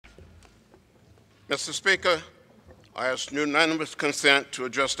Mr. Speaker, I ask unanimous consent to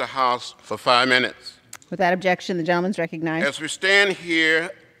address the House for 5 minutes. Without objection, the gentleman is recognized. As we stand here,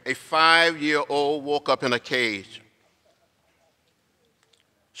 a 5-year-old woke up in a cage.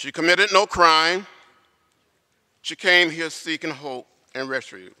 She committed no crime. She came here seeking hope and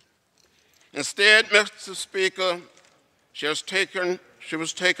refuge. Instead, Mr. Speaker, she was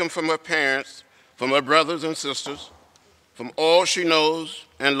taken from her parents, from her brothers and sisters, from all she knows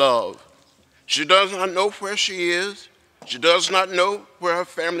and loves. She does not know where she is. She does not know where her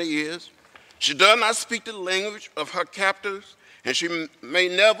family is. She does not speak the language of her captors, and she may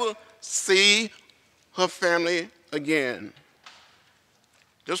never see her family again.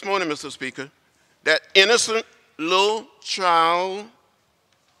 This morning, Mr. Speaker, that innocent little child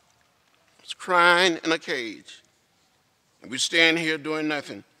was crying in a cage, and we stand here doing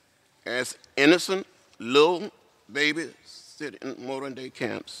nothing as innocent little babies sit in modern-day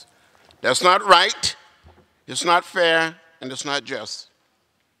camps. That's not right, it's not fair, and it's not just.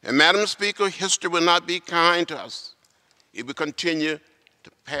 And Madam Speaker, history will not be kind to us if we continue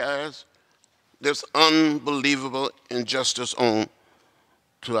to pass this unbelievable injustice on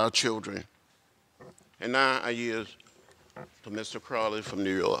to our children. And now I yield to Mr. Crowley from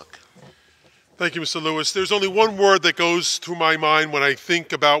New York. Thank you, Mr. Lewis. There's only one word that goes through my mind when I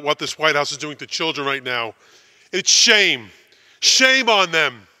think about what this White House is doing to children right now. It's shame. Shame on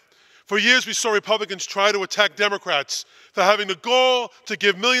them. For years, we saw Republicans try to attack Democrats for having the goal to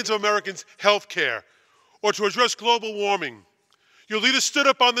give millions of Americans health care or to address global warming. Your leader stood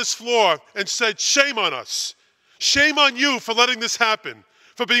up on this floor and said, shame on us. Shame on you for letting this happen,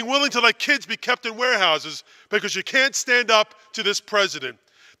 for being willing to let kids be kept in warehouses because you can't stand up to this president.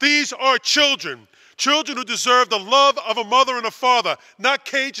 These are children, children who deserve the love of a mother and a father, not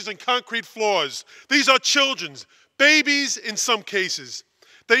cages and concrete floors. These are children, babies in some cases.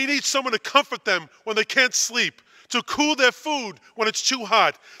 They need someone to comfort them when they can't sleep, to cool their food when it's too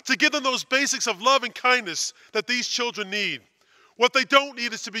hot, to give them those basics of love and kindness that these children need. What they don't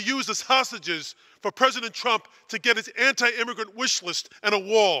need is to be used as hostages for President Trump to get his anti-immigrant wish list and a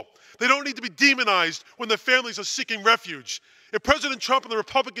wall. They don't need to be demonized when their families are seeking refuge. If President Trump and the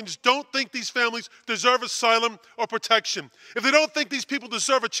Republicans don't think these families deserve asylum or protection, if they don't think these people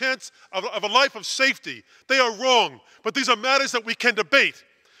deserve a chance of a life of safety, they are wrong. But these are matters that we can debate.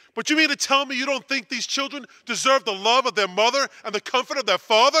 But you mean to tell me you don't think these children deserve the love of their mother and the comfort of their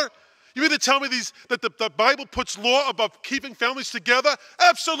father? You mean to tell me that the Bible puts law above keeping families together?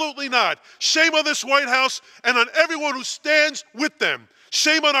 Absolutely not. Shame on this White House and on everyone who stands with them.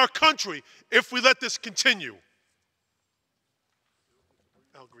 Shame on our country if we let this continue.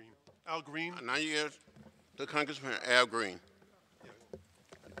 Al Green. Al Green. And now you hear the Congressman Al Green.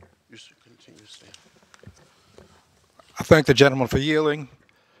 You should continue to stand. I thank the gentleman for yielding.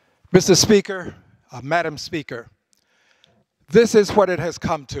 Mr. Speaker, Madam Speaker, this is what it has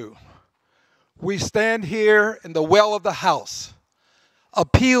come to. We stand here in the well of the House,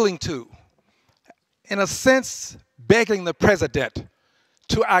 appealing to, in a sense, begging the President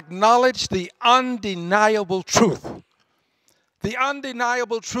to acknowledge the undeniable truth. The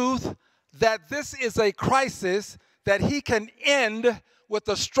undeniable truth that this is a crisis that he can end with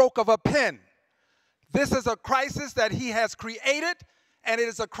the stroke of a pen. This is a crisis that he has created, and it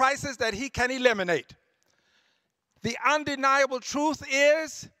is a crisis that he can eliminate. The undeniable truth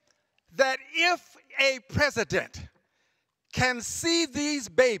is that if a president can see these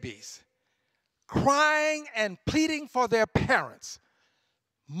babies crying and pleading for their parents,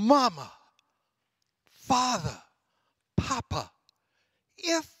 mama, father, papa,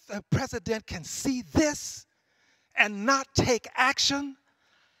 if the president can see this and not take action,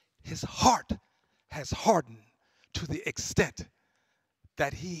 his heart has hardened to the extent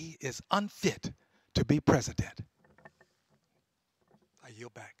that he is unfit to be president. I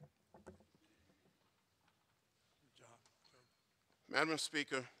yield back. Madam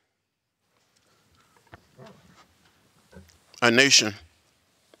Speaker, our nation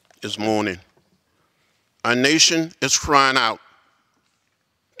is mourning. Our nation is crying out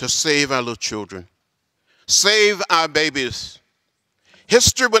to save our little children, save our babies.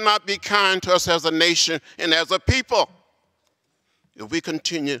 History will not be kind to us as a nation and as a people if we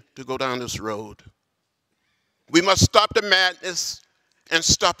continue to go down this road. We must stop the madness and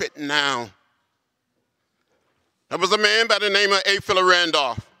stop it now. There was a man by the name of A. Philip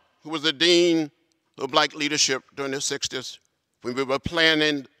Randolph, who was the dean of black leadership during the 60s when we were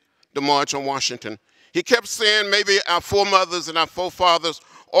planning the March on Washington. He kept saying maybe our foremothers and our forefathers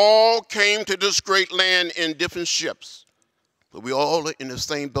all came to this great land in different ships, but we all are in the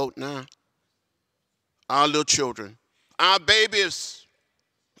same boat now. Our little children, our babies,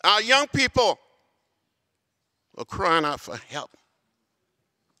 our young people are crying out for help.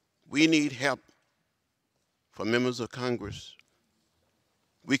 We need help from members of Congress.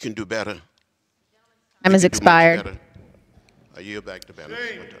 We can do better. Time has expired. I yield back to Madam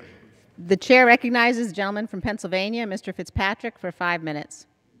Secretary. The chair recognizes the gentleman from Pennsylvania, Mr. Fitzpatrick, for 5 minutes.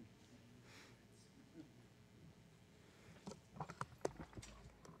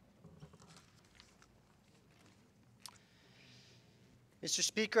 Mr.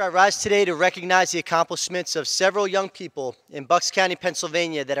 Speaker, I rise today to recognize the accomplishments of several young people in Bucks County,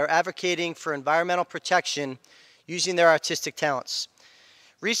 Pennsylvania that are advocating for environmental protection using their artistic talents.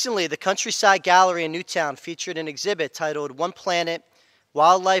 Recently, the Countryside Gallery in Newtown featured an exhibit titled "One Planet,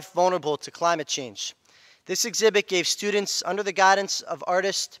 Wildlife Vulnerable to Climate Change." This exhibit gave students, under the guidance of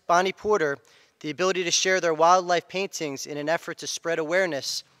artist Bonnie Porter, the ability to share their wildlife paintings in an effort to spread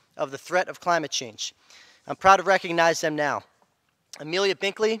awareness of the threat of climate change. I'm proud to recognize them now. Amelia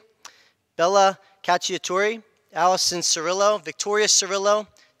Binkley, Bella Cacciatore, Allison Cirillo, Victoria Cirillo,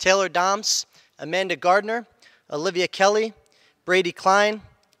 Taylor Doms, Amanda Gardner, Olivia Kelly, Brady Klein,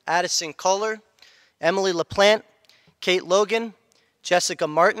 Addison Kohler, Emily LaPlante, Kate Logan, Jessica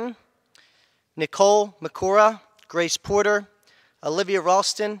Martin, Nicole McCora, Grace Porter, Olivia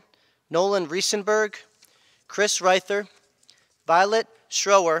Ralston, Nolan Riesenberg, Chris Reither, Violet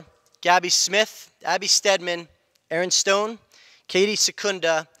Schroer, Gabby Smith, Abby Stedman, Aaron Stone, Katie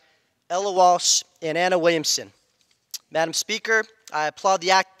Secunda, Ella Walsh, and Anna Williamson. Madam Speaker, I applaud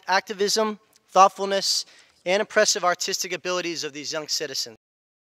the activism, thoughtfulness, and impressive artistic abilities of these young citizens.